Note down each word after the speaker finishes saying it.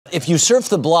If you surf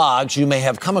the blogs, you may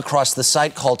have come across the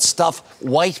site called Stuff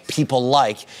White People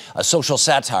Like, a social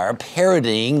satire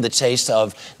parodying the taste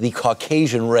of the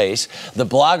Caucasian race. The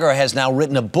blogger has now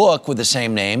written a book with the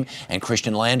same name, and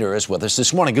Christian Lander is with us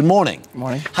this morning. Good morning. Good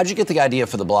morning. How'd you get the idea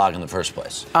for the blog in the first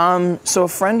place? So a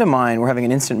friend of mine, we're having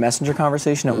an instant messenger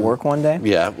conversation at work one day.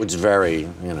 Yeah, which is very,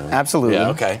 Absolutely. Yeah,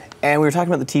 okay. And we were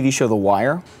talking about the TV show The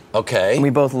Wire. Okay. And we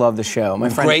both love the show.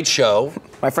 Great show.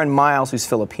 My friend Miles, who's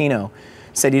Filipino,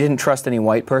 said he didn't trust any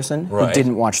white person who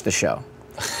didn't watch the show.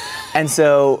 And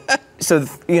so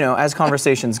as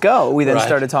conversations go, we then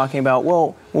started talking about,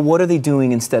 well, what are they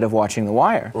doing instead of watching The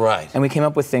Wire? Right. And we came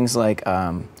up with things like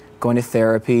going to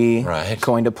therapy,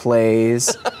 going to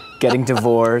plays, getting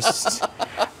divorced.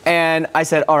 And I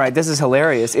said, all right, this is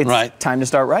hilarious. It's time to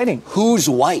start writing. Who's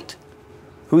white?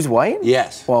 Who's white?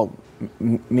 Yes. Well,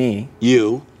 me.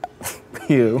 You.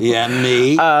 You. Yeah,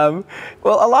 me. Well,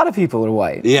 a lot of people are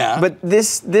white. Yeah. But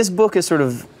this book is sort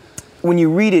of, when you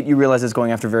read it, you realize it's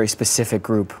going after a very specific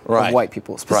group of white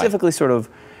people. Specifically sort of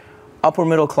upper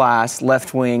middle class,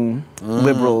 left-wing,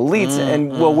 liberal elites.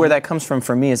 And well, where that comes from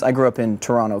for me is I grew up in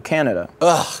Toronto, Canada.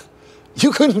 Ugh.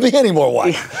 You couldn't be any more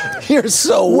white. You're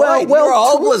so white. You're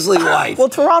hopelessly white. Well,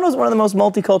 Toronto's one of the most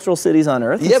multicultural cities on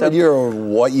earth. Yeah, but you're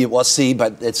what you see,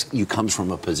 but you comes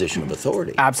from a position of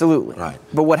authority. Absolutely. Right.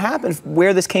 But what happened,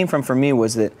 where this came from for me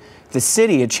was that the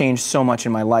city had changed so much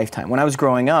in my lifetime. When I was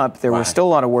growing up, there were still a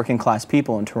lot of working class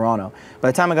people in Toronto. By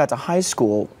the time I got to high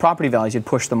school, property values had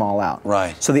pushed them all out.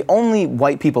 Right. So the only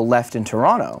white people left in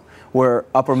Toronto were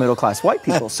upper middle class white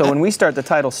people. So when we start the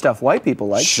title Stuff White People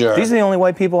Like, these are the only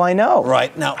white people I know.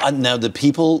 Right. Now the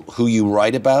people who you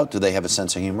write about, do they have a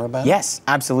sense of humor about it? Yes,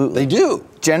 absolutely. They do?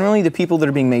 Generally, the people that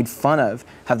are being made fun of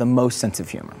have the most sense of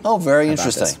humor. Oh, very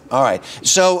interesting. All right.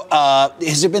 So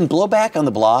has there been blowback on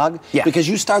the blog? Yeah. Because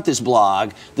you start this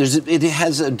blog, it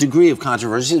has a degree of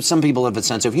controversy. Some people have a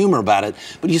sense of humor about it.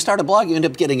 But you start a blog, you end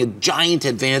up getting a giant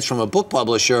advance from a book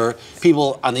publisher.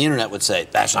 People on the internet would say,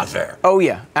 that's not fair. Oh,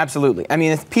 yeah, absolutely. I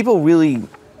mean, if people really,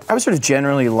 I was sort of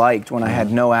generally liked when I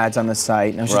had no ads on the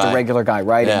site, and I was just a regular guy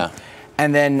writing. Yeah.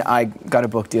 And then I got a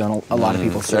book deal, and a lot of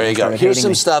people there you go. Here's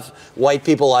some stuff white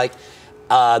people like.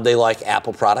 They like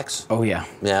Apple products. Oh, yeah.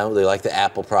 Yeah, they like the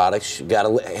Apple products. You got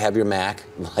to have your Mac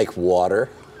like water.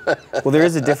 Well, there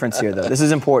is a difference here, though. This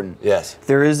is important. Yes.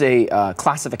 There is a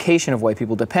classification of white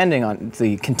people depending on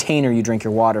the container you drink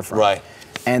your water from. Right.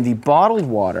 And the bottled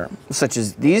water, such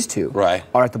as these two,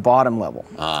 are at the bottom level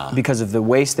because of the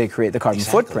waste they create, the carbon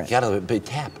footprint. You got a big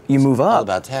tap. You move up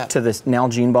tap. to the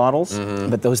Nalgene bottles,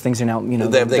 but those things are now,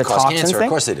 they cause cancer. Thing. Of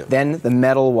course they do. Then the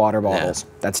metal water bottles. Yeah.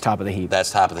 That's top of the heap. That's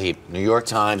top of the heap. New York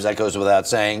Times, that goes without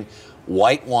saying.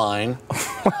 White wine.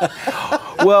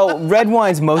 Well, red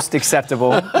wine's most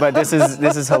acceptable, but this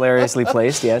is hilariously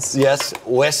placed. Yes. Yes.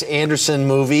 Wes Anderson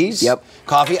movies. Yep.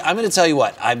 Coffee. I'm going to tell you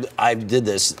what. I did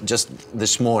this just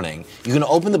this morning. You can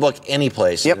open the book any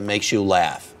place, and it makes you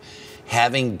laugh.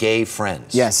 Having gay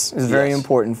friends. Yes, it's very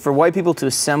important. For white people to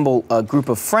assemble a group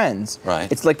of friends,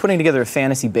 it's like putting together a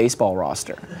fantasy baseball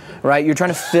roster, right? You're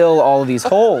trying to fill all of these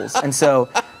holes. And so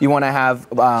you want to have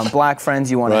black friends,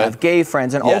 you want to have gay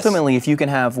friends, and ultimately, if you can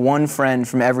have one friend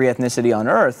from every ethnicity on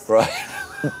Earth,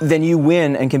 then you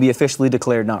win and can be officially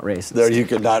declared not racist. There you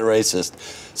can, not racist.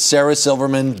 Sarah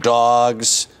Silverman,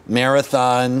 dogs,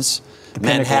 marathons,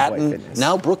 Manhattan,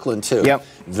 now Brooklyn too. Yep.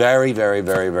 Very, very,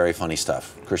 very, very funny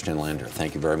stuff. Christian Lander,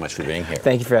 thank you very much for being here.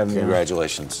 Thank you for having me.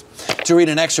 Congratulations. To read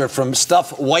an excerpt from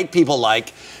Stuff White People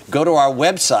Like, go to our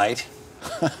website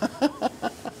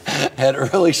at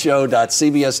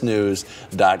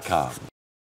earlyshow.cbsnews.com.